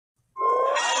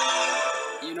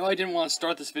you know, I didn't want to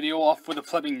start this video off with a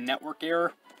plebing network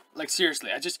error. Like,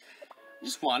 seriously, I just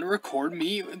want to record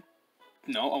me.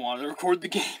 No, I wanted to record the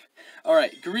game.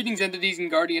 Alright, greetings entities and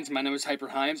guardians, my name is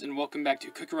HyperHimes, and welcome back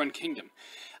to Cookie Run Kingdom.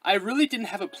 I really didn't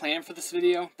have a plan for this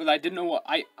video, but I didn't know what,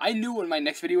 I knew what my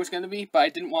next video was going to be, but I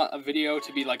didn't want a video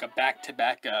to be like a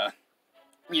back-to-back,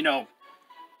 you know,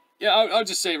 yeah, I'll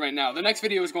just say right now, the next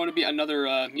video is going to be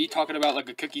another, me talking about, like,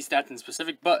 a cookie stats in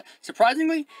specific, but,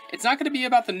 surprisingly, it's not going to be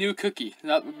about the new cookie,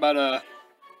 not about,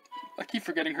 I keep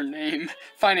forgetting her name,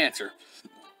 Financer.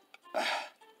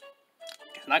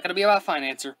 It's not going to be about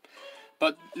Financer,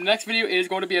 but the next video is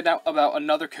going to be about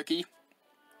another cookie,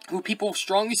 who people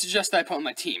strongly suggest that I put on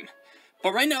my team.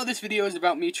 But right now, this video is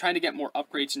about me trying to get more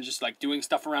upgrades and just, like, doing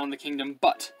stuff around the kingdom,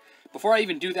 but before I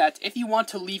even do that, if you want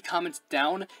to leave comments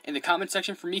down in the comment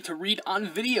section for me to read on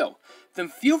video, then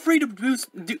feel free to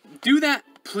do that,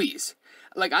 please.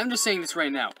 Like, I'm just saying this right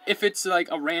now. If it's, like,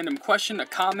 a random question, a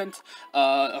comment,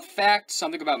 a fact,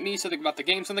 something about me, something about the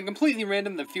game, something completely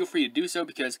random, then feel free to do so,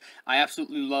 because I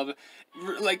absolutely love,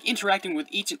 like, interacting with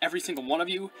each and every single one of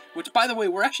you. Which, by the way,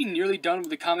 we're actually nearly done with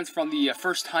the comments from the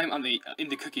first time on the in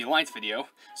the Cookie Alliance video.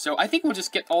 So, I think we'll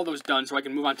just get all those done so I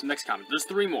can move on to the next comment. There's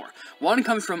 3 more. One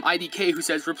comes from IDK, who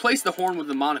says, replace the horn with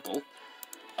the monocle.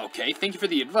 Okay, thank you for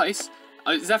the advice.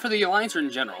 Is that for the Alliance or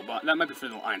in general? But that might be for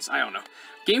the Alliance, I don't know.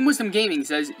 Game Wisdom Gaming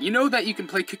says, you know that you can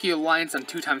play Cookie Alliance on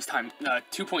 2 times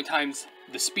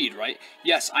the speed, right?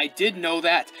 Yes, I did know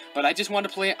that, but I just wanted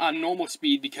to play it on normal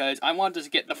speed because I wanted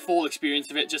to get the full experience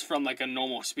of it just from, like, a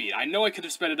normal speed. I know I could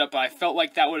have sped it up, but I felt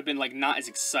like that would have been, like, not as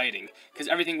exciting, because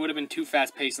everything would have been too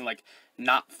fast-paced and, like,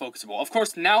 not focusable. Of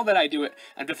course, now that I do it,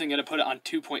 I'm definitely going to put it on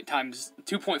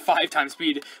 2.5 times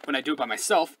speed when I do it by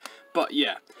myself, but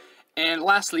yeah. And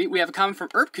lastly, we have a comment from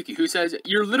Herb Cookie, who says,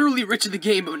 you're literally rich in the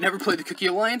game, but never played the Cookie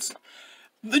Alliance?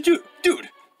 Dude,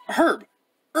 Herb,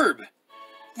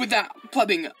 with that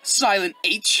plubbing silent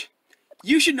H,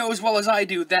 you should know as well as I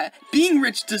do that being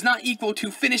rich does not equal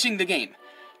to finishing the game.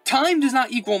 Time does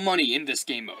not equal money in this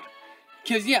game mode.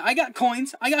 Because, yeah, I got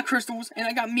coins, I got crystals, and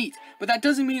I got meat, but that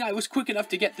doesn't mean I was quick enough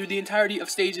to get through the entirety of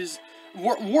stages,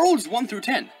 worlds 1 through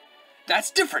 10.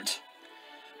 That's different.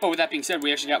 But with that being said,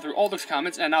 we actually got through all those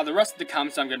comments, and now the rest of the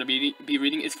comments I'm going to be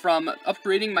reading is from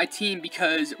upgrading my team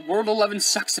because World 11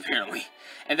 sucks, apparently.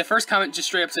 And the first comment just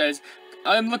straight up says,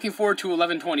 I'm looking forward to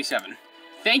 1127.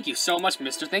 Thank you so much,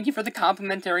 mister. Thank you for the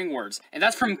complimentary words. And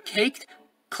that's from Caked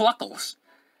Cluckles.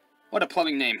 What a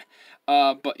plumbing name.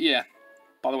 But yeah.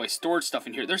 By the way, storage stuff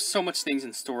in here. There's so much things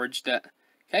in storage that...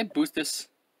 Can I boost this?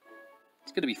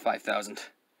 It's going to be 5,000.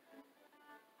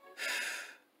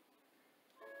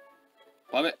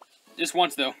 Love it. Just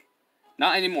once, though.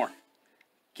 Not anymore.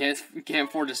 Can't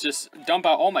afford to just dump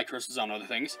out all my crystals on other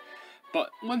things.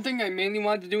 But one thing I mainly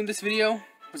wanted to do in this video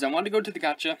was I wanted to go to the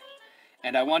gacha,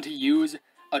 and I want to use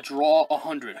a draw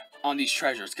 100 on these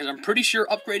treasures, because I'm pretty sure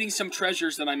upgrading some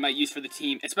treasures that I might use for the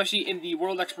team, especially in the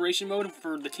world exploration mode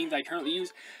for the team that I currently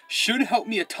use, should help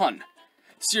me a ton.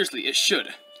 Seriously, it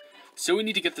should. So we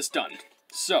need to get this done.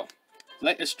 So,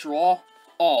 let us draw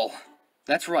all.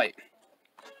 That's right.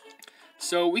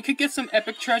 So we could get some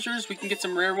epic treasures, we can get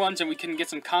some rare ones, and we can get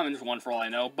some commons one for all I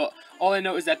know, but all I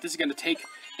know is that this is going to take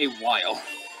a while.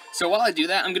 So while I do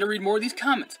that, I'm going to read more of these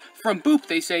comments. From Boop,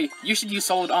 they say, you should use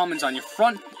solid almonds on your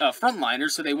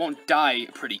frontliners so they won't die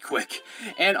pretty quick.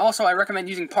 And also, I recommend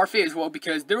using Parfait as well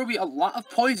because there will be a lot of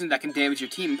poison that can damage your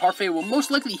team. And Parfait will most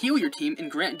likely heal your team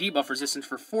and grant debuff resistance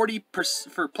for plus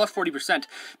 40%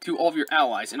 to all of your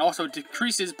allies. And also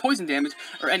decreases poison damage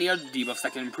or any other debuffs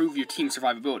that can improve your team's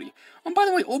survivability. And by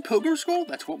the way, Old Pilgrim Scroll,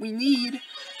 that's what we need.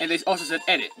 And they also said,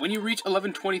 edit. When you reach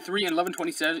 1123 and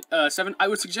 1127, I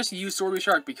would suggest you use Swordway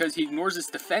Shark because he ignores its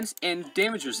defense and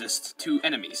damage resist to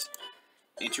enemies.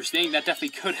 Interesting, that definitely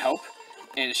could help.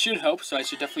 And it should help, so I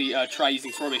should definitely try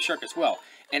using Swordway Shark as well.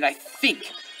 And I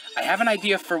think I have an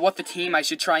idea for what the team I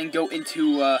should try and go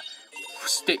into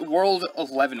World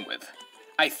 11 with.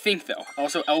 I think, though.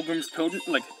 Also,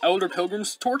 Elder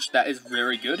Pilgrim's Torch, that is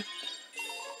very good.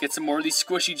 Get some more of these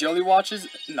squishy jelly watches.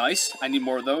 Nice. I need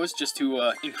more of those just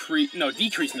to decrease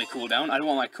my cooldown. I don't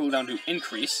want my cooldown to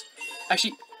increase.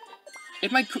 Actually,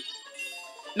 it might...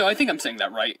 No, I think I'm saying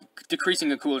that right.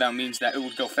 Decreasing a cooldown means that it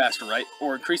would go faster, right?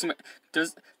 Or increasing...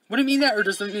 Would it mean that? Or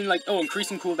does it mean, like, oh,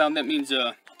 increasing cooldown, that means,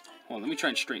 Well, let me try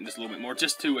and straighten this a little bit more,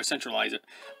 just to centralize it.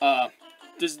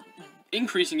 Does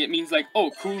increasing it means, like, oh,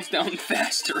 it cools down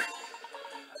faster.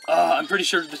 I'm pretty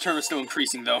sure the term is still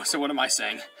increasing, though, so what am I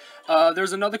saying?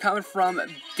 There's another comment from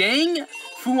Dang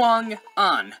Fuang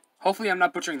An. Hopefully I'm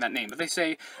not butchering that name, but they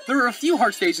say, there are a few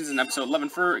hard stations in episode 11.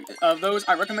 For those,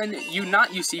 I recommend you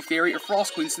not use Sea Fairy or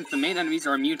Frost Queen since the main enemies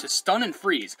are immune to stun and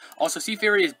freeze. Also, Sea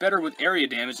Fairy is better with area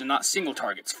damage and not single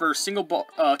targets. For single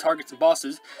targets and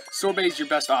bosses, Sorbet is your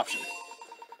best option.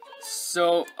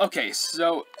 So, okay,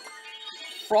 so...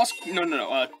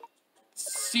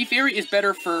 Sea Fairy is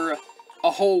better for a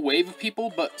whole wave of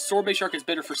people, but Sorbet Shark is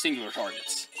better for singular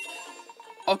targets.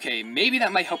 Okay, maybe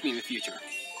that might help me in the future.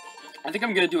 I think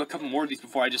I'm gonna do a couple more of these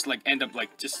before I just, like, end up,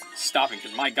 like, just stopping,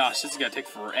 because my gosh, this is gonna take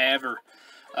forever.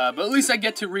 But at least I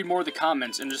get to read more of the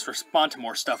comments and just respond to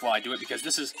more stuff while I do it, because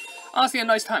this is honestly a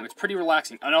nice time. It's pretty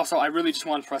relaxing. And also, I really just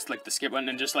want to press, like, the skip button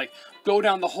and just, like, go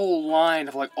down the whole line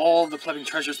of, like, all the plebeian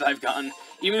treasures that I've gotten.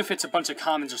 Even if it's a bunch of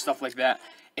commons or stuff like that,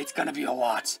 it's gonna be a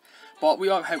lot. But we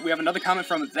have another comment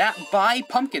from That By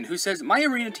Pumpkin, who says, my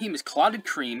arena team is Clotted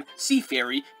Cream, Sea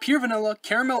Fairy, Pure Vanilla,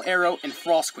 Caramel Arrow, and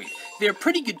Frost Queen. They're a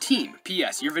pretty good team.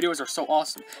 P.S. Your videos are so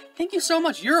awesome. Thank you so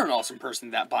much. You're an awesome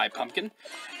person, That By Pumpkin.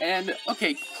 And,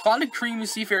 okay, Clotted Cream,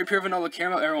 Sea Fairy, Pure Vanilla,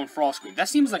 Caramel Arrow, and Frost Queen. That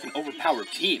seems like an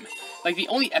overpowered team. Like, the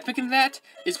only epic in that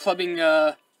is plubbing,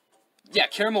 yeah,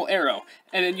 Caramel Arrow.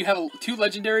 And then you have 2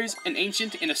 legendaries, an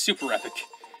ancient, and a super epic.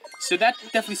 So that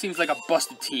definitely seems like a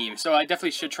busted team, so I definitely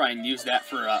should try and use that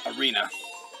for Arena.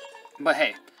 But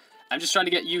hey, I'm just trying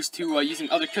to get used to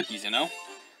using other cookies, you know?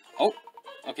 Oh,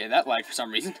 okay, that lagged for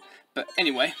some reason. But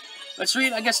anyway, let's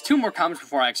read, I guess, 2 more comments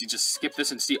before I actually just skip this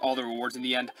and see all the rewards in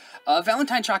the end.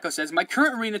 Valentine Choco says, my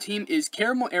current Arena team is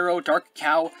Caramel Arrow,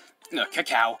 Cacao,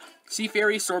 Sea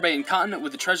Fairy, Sorbet, and Cotton,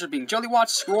 with the treasure being Jelly Watch,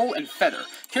 Scroll, and Feather.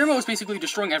 Caramel is basically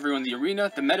destroying everyone in the arena.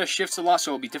 The meta shifts a lot,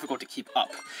 so it'll be difficult to keep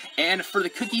up. And for the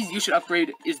cookies you should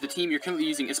upgrade is the team you're currently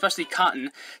using, especially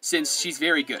Cotton, since she's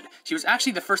very good. She was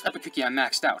actually the first epic cookie I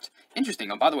maxed out. Interesting.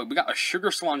 Oh, by the way, we got a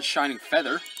Sugar Swan Shining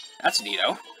Feather. That's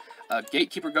neato.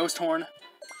 Gatekeeper Ghost Horn.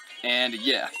 And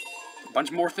yeah, a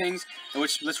bunch more things.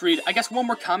 Which, let's read, I guess, one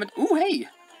more comment. Ooh, hey!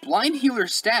 Blind Healer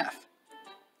Staff.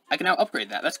 I can now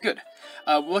upgrade that. That's good.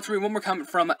 Let's read one more comment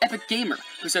from Epic Gamer,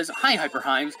 who says, hi,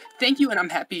 HyperHimes. Thank you, and I'm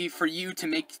happy for you to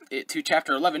make it to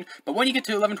Chapter 11. But when you get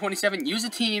to 1127, use a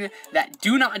team that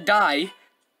do not die.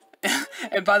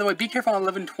 And by the way, be careful on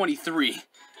 1123.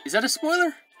 Is that a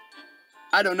spoiler?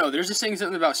 I don't know. There's just saying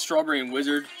something about Strawberry and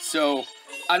Wizard, so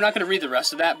I'm not going to read the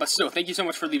rest of that. But still, thank you so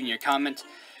much for leaving your comment.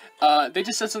 They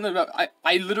just said something about,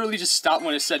 I literally just stopped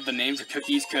when it said the names of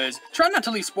cookies, because try not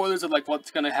to leave spoilers of, like,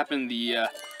 what's going to happen in the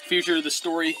future of the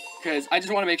story, because I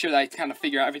just want to make sure that I kind of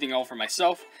figure out everything all for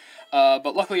myself.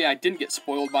 But luckily I didn't get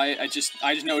spoiled by it. I just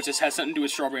know it just has something to do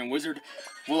with Strawberry and Wizard.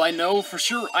 Will I know for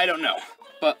sure? I don't know.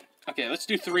 But, okay, let's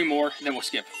do 3 more, then we'll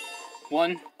skip.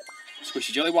 1,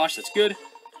 Squishy Jelly Watch, that's good.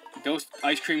 Ghost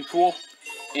Ice Cream, cool.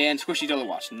 And Squishy Jelly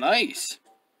Watch, nice.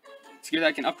 It's good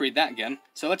I can upgrade that again.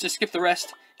 So let's just skip the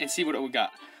rest and see what we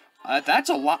got. That's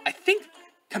a lot. I think,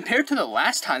 compared to the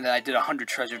last time that I did 100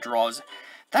 treasure draws,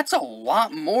 that's a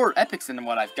lot more epics than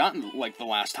what I've gotten, like, the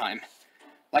last time.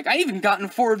 Like, I even gotten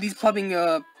 4 of these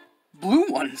plubbing, blue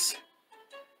ones.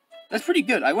 That's pretty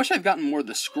good. I wish I'd gotten more of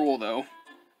the scroll, though.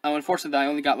 Unfortunately, I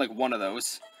only got, like, 1 of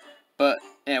those. But,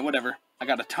 yeah, whatever. I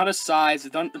got a ton of sides, a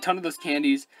ton of those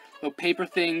candies, little paper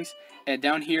things, and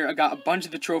down here I got a bunch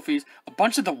of the trophies, a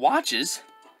bunch of the watches.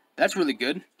 That's really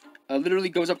good. Literally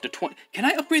goes up to 20. Can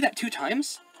I upgrade that 2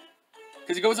 times?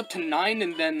 Because it goes up to 9,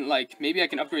 and then, like, maybe I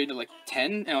can upgrade to, like,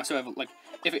 10, and also have, like,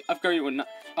 if it upgraded with,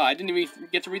 I didn't even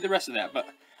get to read the rest of that, but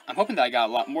I'm hoping that I got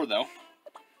a lot more, though.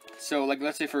 So, like,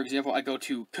 let's say, for example, I go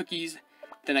to cookies,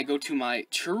 then I go to my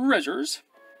treasures,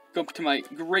 go to my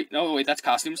oh, wait, that's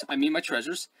costumes, I mean my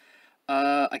treasures.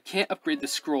 I can't upgrade the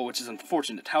scroll, which is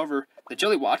unfortunate. However, the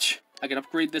Jelly Watch, I can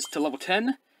upgrade this to level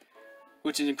 10,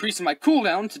 which is increasing my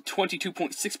cooldown to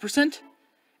 22.6%,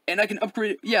 and I can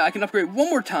upgrade, yeah, I can upgrade one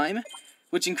more time,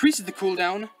 which increases the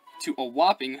cooldown to a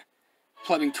whopping,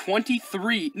 plubbing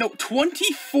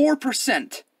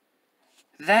 24%.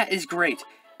 That is great.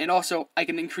 And also, I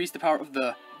can increase the power of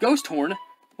the Ghost Horn,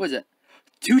 what is it,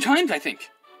 2 times, I think.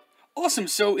 Awesome,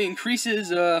 so it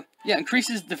increases,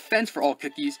 increases defense for all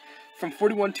cookies from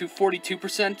 41 to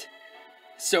 42%.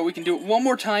 So we can do it one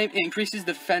more time. It increases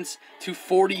defense to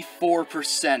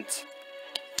 44%.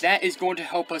 That is going to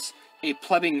help us a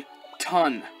plubbing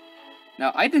ton.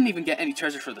 Now, I didn't even get any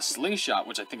treasure for the slingshot,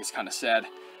 which I think is kind of sad.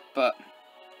 But,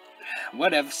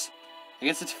 whatevs. I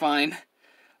guess it's fine.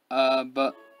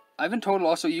 But I've in total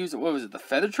also used, what was it, the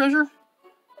feather treasure?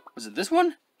 Was it this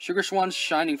one? Sugar Swan's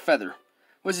Shining Feather.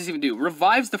 What does this even do?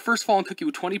 Revives the first fallen cookie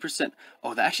with 20%.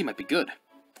 Oh, that actually might be good.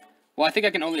 Well, I think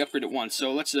I can only upgrade it once,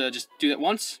 so let's just do that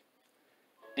once.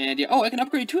 And yeah, oh, I can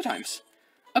upgrade 2 times.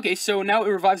 Okay, so now it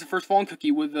revives the first fallen cookie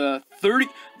with 30...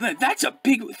 That's a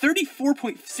big...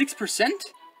 34.6%?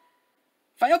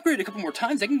 If I upgrade a couple more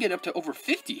times, I can get up to over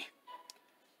 50.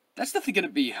 That's definitely going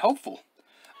to be helpful.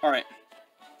 Alright.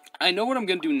 I know what I'm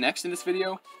going to do next in this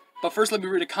video. But first, let me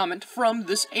read a comment from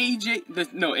this this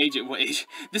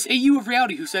AU of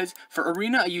Reality, who says, for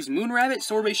Arena, I use Moon Rabbit,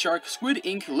 Sorbet Shark, Squid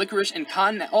Ink, Licorice, and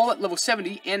Cotton, all at level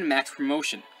 70 and max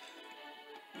promotion.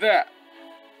 That...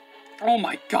 Oh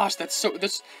my gosh, that's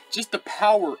just the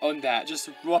power on that just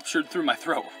ruptured through my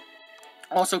throat.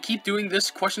 Also, keep doing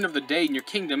this question of the day in your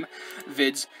kingdom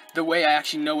vids the way I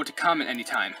actually know what to comment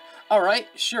anytime. Alright,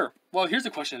 sure. Well, here's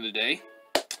the question of the day.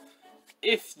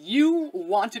 If you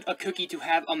wanted a cookie to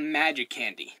have a magic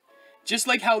candy, just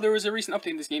like how there was a recent update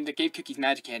in this game that gave cookies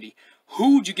magic candy,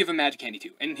 who would you give a magic candy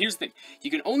to? And here's the thing, you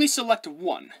can only select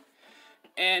one.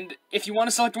 And if you want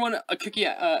to select one, a cookie,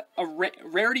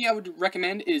 rarity I would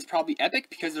recommend is probably Epic,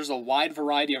 because there's a wide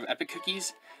variety of Epic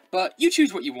cookies. But you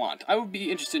choose what you want. I would be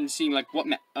interested in seeing like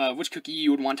which cookie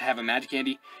you would want to have a magic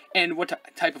candy, and what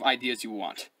type of ideas you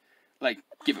want. Like,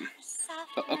 give them.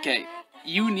 But okay,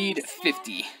 you need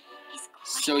 50.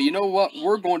 So you know what?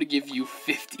 We're going to give you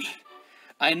 50.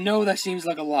 I know that seems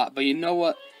like a lot, but you know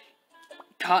what?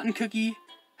 Cotton Cookie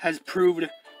has proved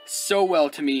so well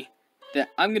to me that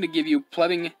I'm going to give you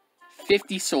plumbing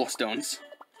 50 soul stones.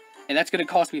 And that's going to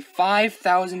cost me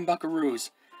 5,000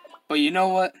 buckaroos. But you know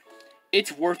what? It's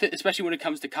worth it, especially when it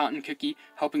comes to Cotton Cookie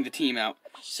helping the team out.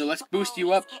 So let's boost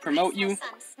you up, promote you,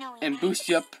 and boost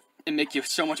you up and make you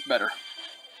so much better.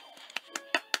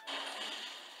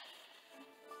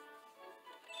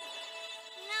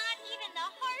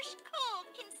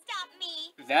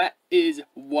 That is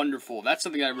wonderful. That's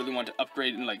something I really want to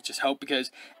upgrade and like just help, because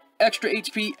extra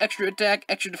HP, extra attack,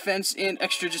 extra defense, and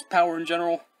extra just power in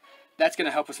general, that's going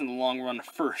to help us in the long run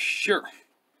for sure.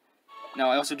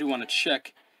 Now I also do want to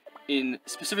check in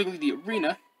specifically the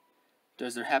arena.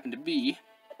 Does there happen to be...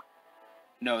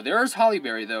 No, there's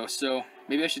Hollyberry though, so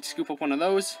maybe I should scoop up one of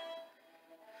those.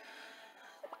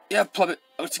 Yeah, plug it.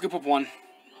 Let's scoop up one.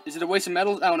 Is it a waste of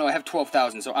metals? I don't know, I have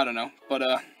 12,000, so I don't know.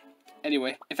 But,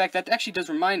 anyway, in fact, that actually does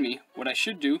remind me what I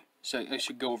should do. So I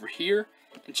should go over here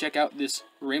and check out this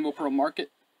Rainbow Pearl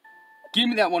Market. Give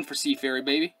me that one for Sea Fairy,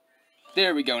 baby.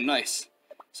 There we go, nice.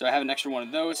 So I have an extra one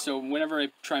of those, so whenever I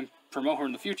try and promote her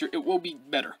in the future, it will be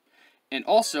better. And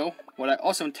also, what I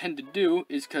also intend to do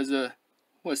is, because,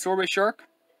 Sorbet Shark?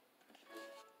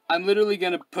 I'm literally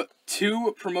going to put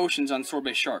 2 promotions on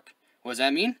Sorbet Shark. What does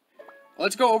that mean? Well,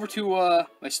 let's go over to,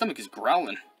 my stomach is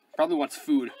growling. Probably wants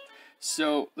food.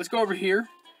 So, let's go over here,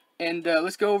 and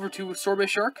let's go over to Sorbet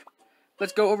Shark.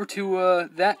 Let's go over to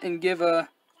that and give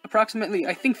approximately,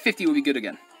 I think 50 would be good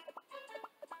again.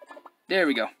 There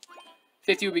we go.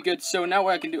 50 would be good. So now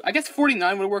what I can do, I guess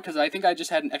 49 would work, because I think I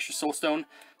just had an extra soul stone.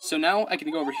 So now I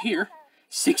can go over here,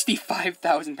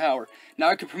 65,000 power. Now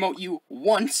I can promote you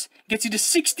once, gets you to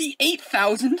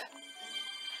 68,000.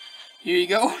 Here you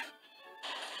go.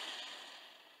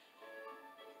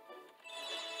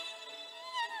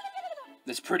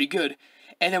 That's pretty good.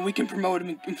 And then we can promote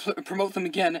them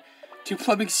again to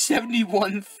plumbing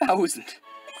 71,000.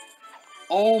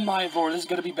 Oh my lord, this is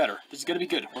gonna be better. This is gonna be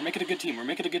good. We're making a good team. We're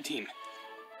making a good team.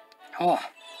 Oh.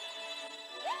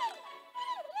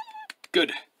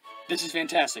 Good. This is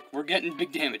fantastic. We're getting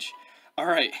big damage.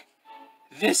 Alright.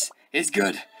 This is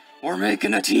good. We're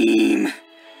making a team.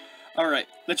 Alright,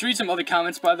 let's read some other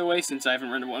comments, by the way, since I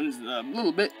haven't read one a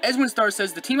little bit. Eswin Star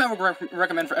says, the team I would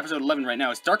recommend for episode 11 right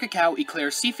now is Dark Cacao,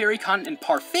 Eclair, Sea Fairy, Cotton, and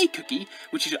Parfait Cookie,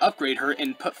 which you should upgrade her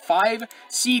and put 5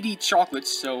 CD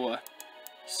chocolates, so,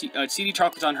 CD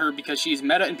chocolates on her because she is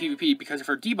meta in PvP because of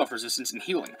her debuff resistance and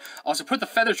healing. Also, put the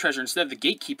Feather Treasure instead of the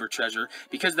Gatekeeper Treasure,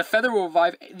 because the Feather will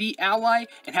revive the ally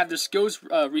and have their skills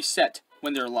reset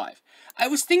when they're alive. I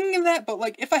was thinking of that, but,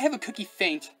 like, if I have a cookie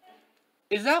faint...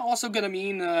 Is that also gonna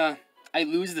mean, I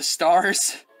lose the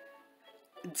stars?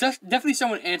 Definitely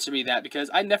someone answer me that, because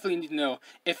I definitely need to know,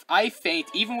 if I faint,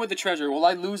 even with the treasure, will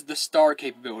I lose the star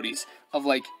capabilities of,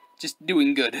 like, just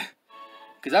doing good?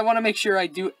 Because I want to make sure I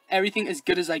do everything as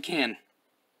good as I can.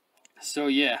 So,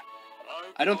 yeah.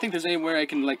 I don't think there's anywhere I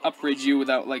can, like, upgrade you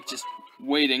without, like, just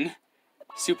waiting.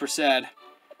 Super sad.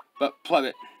 But, plug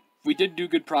it. We did do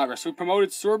good progress. We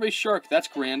promoted Sorbet Shark, that's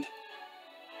grand.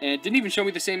 And it didn't even show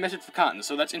me the same message for Cotton,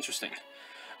 so that's interesting.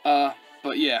 But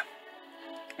yeah.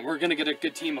 We're gonna get a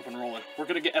good team up and rolling. We're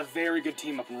gonna get a very good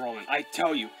team up and rolling. I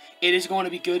tell you, it is going to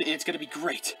be good, and it's gonna be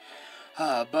great.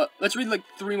 But let's read, like,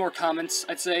 3 more comments,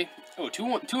 I'd say. Oh,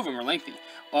 two of them are lengthy.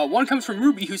 One comes from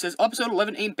Ruby, who says, episode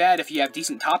 11 ain't bad if you have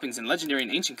decent toppings and legendary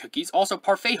and ancient cookies. Also,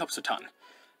 Parfait helps a ton.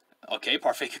 Okay,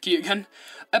 parfait cookie again.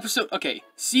 Okay,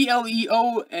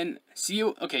 CLEO and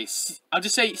CO, okay, I'll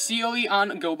just say CLE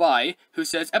on Go By, who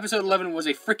says, episode 11 was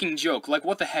a freaking joke. Like,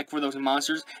 what the heck were those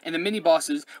monsters? And the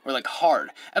mini-bosses were, like, hard.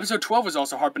 Episode 12 was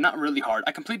also hard, but not really hard.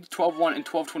 I completed 12.1 and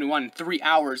 12.21 in 3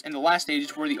 hours, and the last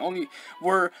stages were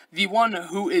the one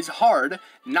who is hard,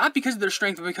 not because of their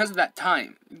strength, but because of that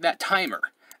timer.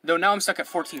 Though now I'm stuck at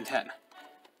 14:10.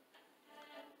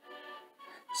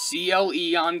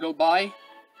 CLE on Go By.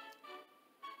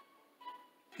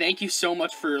 Thank you so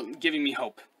much for giving me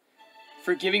hope.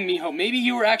 Maybe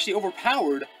you were actually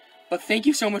overpowered, but thank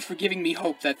you so much for giving me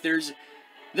hope that there's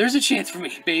a chance for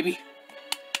me, baby.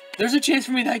 There's a chance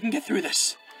for me that I can get through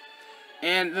this.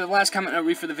 And the last comment I'll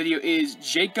read for the video is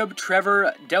Jacob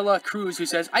Trevor Della Cruz, who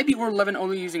says, I beat World 11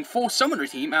 only using full Summoner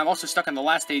Team, and I'm also stuck on the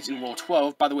last stage in World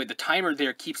 12. By the way, the timer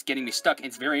there keeps getting me stuck, and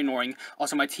it's very annoying.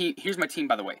 Also, here's my team,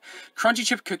 by the way. Crunchy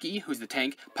Chip Cookie, who's the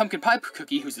tank, Pumpkin Pie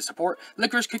Cookie, who's the support,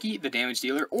 Licorice Cookie, the damage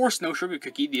dealer, or Snow Sugar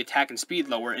Cookie, the attack and speed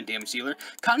lower and damage dealer,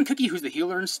 Cotton Cookie, who's the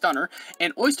healer and stunner,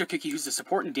 and Oyster Cookie, who's the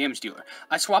support and damage dealer.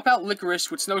 I swap out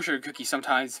Licorice with Snow Sugar Cookie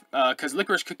sometimes, because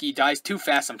Licorice Cookie dies too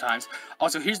fast sometimes.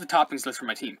 Also, here's the toppings list for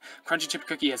my team. Crunchy Chip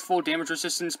Cookie has full damage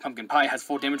resistance, Pumpkin Pie has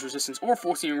full damage resistance or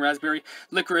full Searing Raspberry,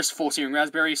 Licorice full Searing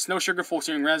Raspberry, Snow Sugar full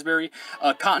Searing Raspberry,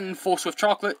 Cotton full Swift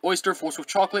Chocolate, Oyster full Swift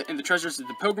Chocolate, and the treasures is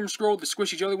the Pilgrim Scroll, the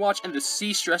Squishy Jelly Watch, and the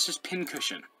Sea Stresses Pin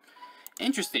Cushion.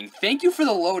 Interesting. Thank you for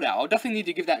the loadout. I'll definitely need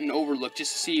to give that an overlook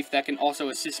just to see if that can also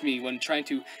assist me when trying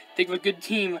to think of a good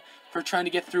team for trying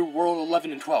to get through World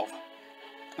 11 and 12.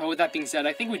 Well, with that being said,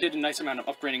 I think we did a nice amount of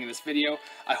upgrading in this video.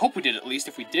 I hope we did at least.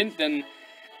 If we didn't, then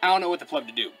I don't know what the plug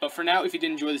to do. But for now, if you did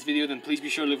enjoy this video, then please be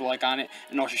sure to leave a like on it.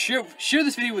 And also share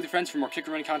this video with your friends for more kicker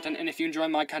running content. And if you enjoy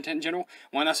my content in general,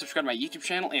 why not subscribe to my YouTube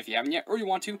channel? And if you haven't yet, or you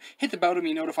want to, hit the bell to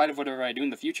be notified of whatever I do in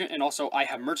the future. And also, I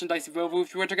have merchandise available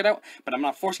if you want to check it out. But I'm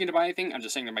not forcing you to buy anything. I'm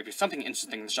just saying there might be something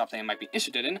interesting in the shop that you might be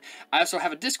interested in. I also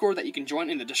have a Discord that you can join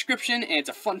in the description. And it's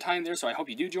a fun time there, so I hope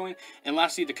you do join. And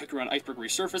lastly, the Cookie Run Iceberg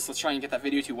resurfaced. Let's try and get that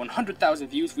video to 100,000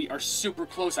 views. We are super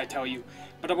close, I tell you.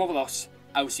 But above all else,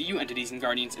 I will see you, entities and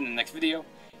guardians, in the next video.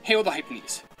 Hail the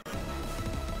Hypenese.